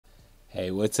Hey,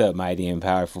 what's up, mighty and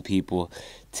powerful people?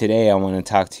 Today I want to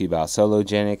talk to you about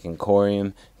Sologenic and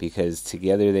Coreum because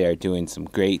together they are doing some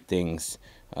great things.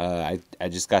 I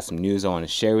just got some news I want to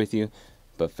share with you,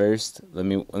 but first let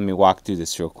me walk through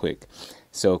this real quick.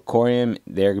 So Coreum,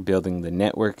 they're building the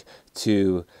network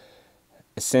to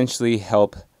essentially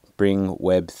help bring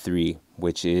Web3,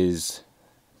 which is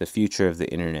the future of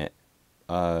the internet.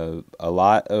 A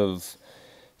lot of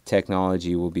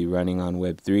technology will be running on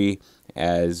Web3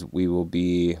 as we will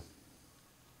be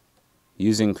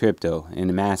using crypto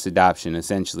in mass adoption,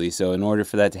 essentially. So in order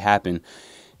for that to happen,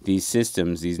 these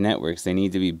systems, these networks, they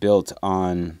need to be built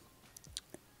on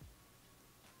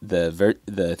the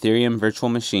Ethereum virtual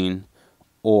machine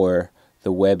or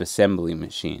the WebAssembly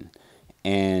machine.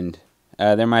 And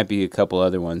there might be a couple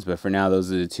other ones, but for now,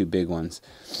 those are the two big ones.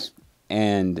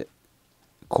 And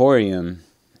Coreum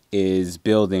is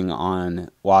building on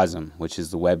Wasm, which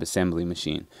is the WebAssembly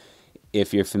machine.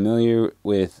 If you're familiar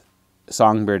with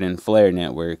Songbird and Flare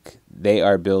network, they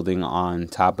are building on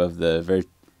top of the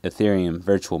Ethereum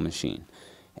virtual machine.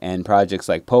 And projects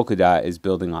like Polkadot is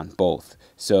building on both.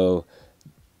 So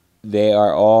they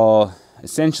are all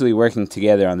essentially working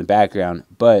together on the background,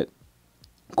 but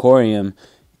Coreum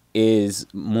is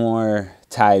more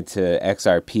tied to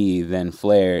Xrp than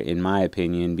Flare, in my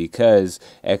opinion, because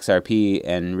Xrp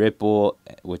and Ripple,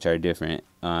 which are different,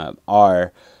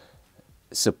 are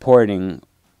supporting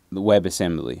the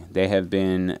WebAssembly. They have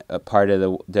been a part of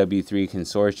the W3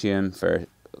 consortium for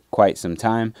quite some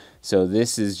time, so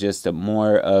this is just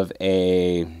more of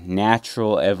a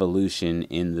natural evolution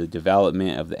in the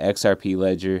development of the Xrp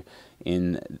ledger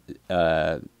in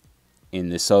the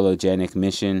Sologenic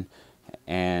mission.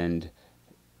 And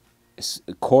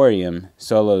Coreum,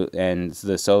 Solo, and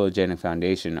the Sologenic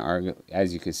Foundation are,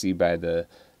 as you can see by the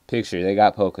picture, they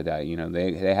got Polkadot. You know,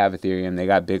 they have Ethereum, they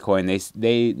got Bitcoin.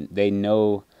 They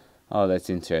know. Oh, that's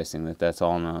interesting that's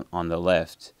all on the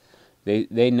left.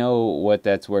 They know what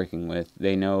that's working with.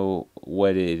 They know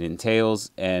what it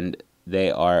entails, and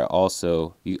they are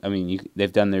also.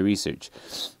 They've done their research.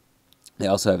 They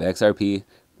also have XRP,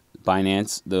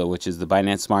 Binance, which is the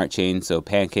Binance Smart Chain, so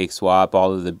PancakeSwap,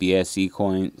 all of the BSC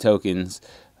coin tokens,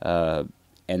 and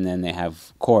then they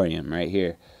have Coreum right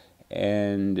here,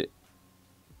 and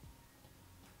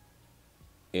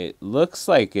it looks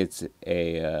like it's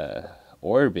a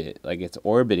orbit, like it's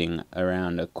orbiting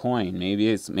around a coin. Maybe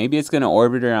it's going to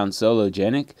orbit around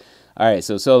Sologenic. All right,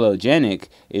 so Sologenic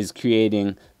is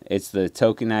creating, it's the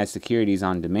tokenized securities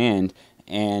on demand,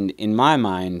 and in my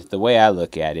mind, the way I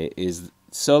look at it is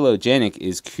Sologenic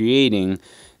is creating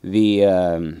the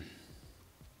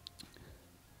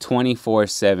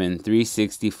 24/7,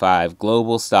 365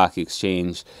 global stock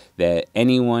exchange that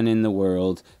anyone in the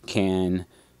world can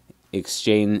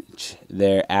exchange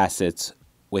their assets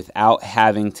without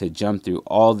having to jump through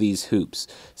all these hoops.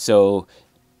 So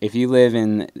if you live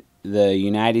in the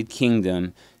United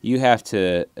Kingdom, you have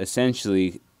to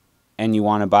essentially, and you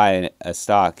want to buy a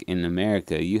stock in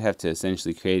America, you have to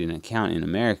essentially create an account in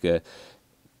America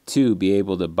to be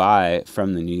able to buy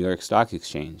from the New York Stock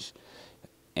Exchange,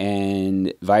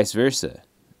 and vice versa.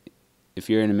 If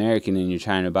you're an American and you're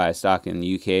trying to buy a stock in the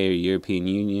UK or European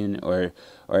Union or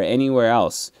anywhere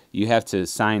else, you have to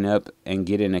sign up and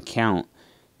get an account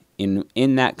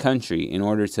in that country in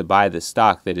order to buy the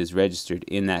stock that is registered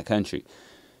in that country.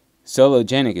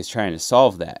 Sologenic is trying to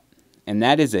solve that, and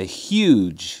that is a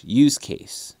huge use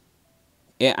case.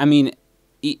 Even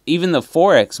the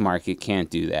Forex market can't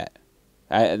do that.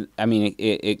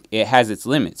 It has its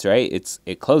limits, right?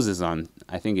 It closes on,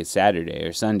 I think it's Saturday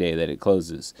or Sunday that it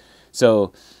closes.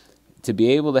 So to be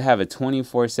able to have a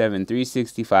 24/7,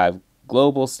 365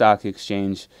 global stock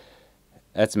exchange,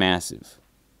 that's massive.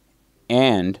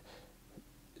 And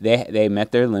they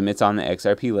met their limits on the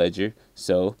XRP ledger,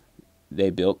 so they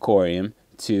built Coreum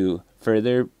to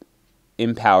further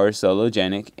empower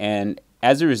Sologenic, and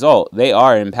as a result, they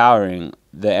are empowering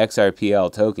the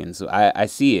Xrpl tokens. So I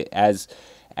see it as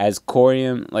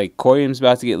Coreum, like Coreum's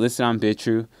about to get listed on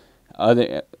Bitrue,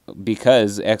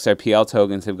 because Xrpl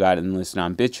tokens have gotten listed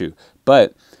on Bitrue.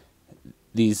 But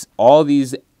all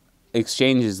these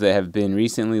exchanges that have been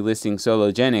recently listing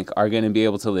Sologenic are going to be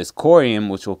able to list Coreum,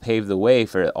 which will pave the way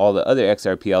for all the other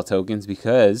Xrpl tokens,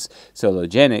 because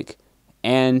Sologenic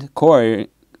and Core,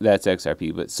 that's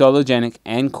XRP, but Sologenic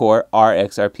and Core are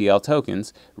Xrpl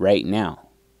tokens right now.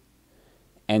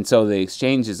 And so the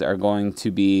exchanges are going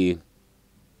to be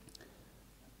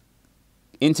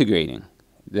integrating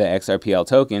the Xrpl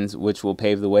tokens, which will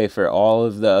pave the way for all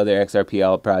of the other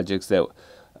Xrpl projects that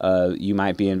you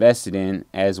might be invested in,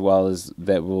 as well as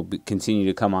that will continue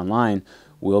to come online,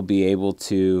 will be able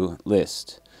to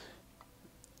list.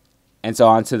 And so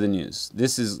on to the news.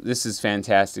 This is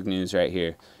fantastic news right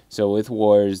here. So with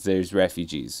wars, there's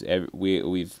refugees.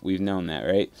 We've known that,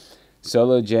 right?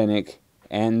 Sologenic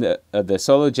and the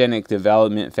Sologenic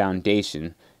Development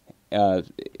Foundation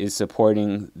is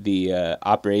supporting the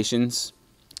operations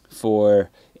for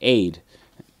aid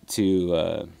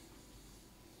to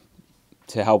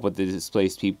help with the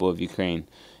displaced people of Ukraine.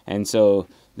 And so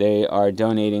they are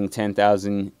donating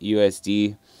 10,000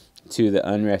 USD to the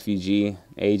Unrefugee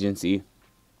Agency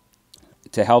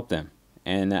to help them.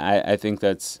 And I think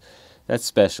that's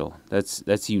special.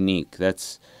 That's unique.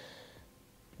 That's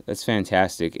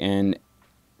fantastic. And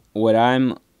what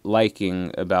I'm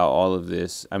liking about all of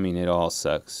this, I mean, it all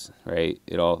sucks, right?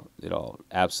 It all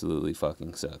absolutely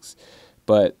fucking sucks.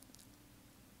 But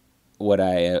what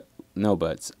I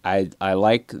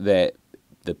like that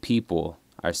the people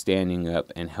are standing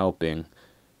up and helping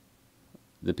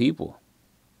the people.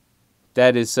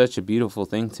 That is such a beautiful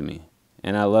thing to me,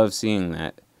 and I love seeing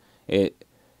that. It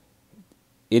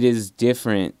is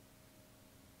different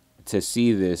to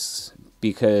see this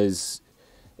because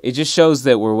it just shows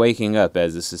that we're waking up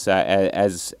as a society,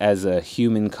 as a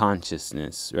human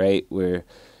consciousness, right? We're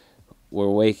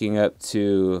waking up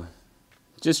to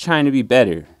just trying to be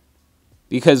better,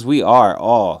 because we are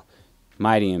all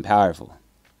mighty and powerful.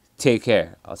 Take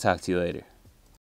care. I'll talk to you later.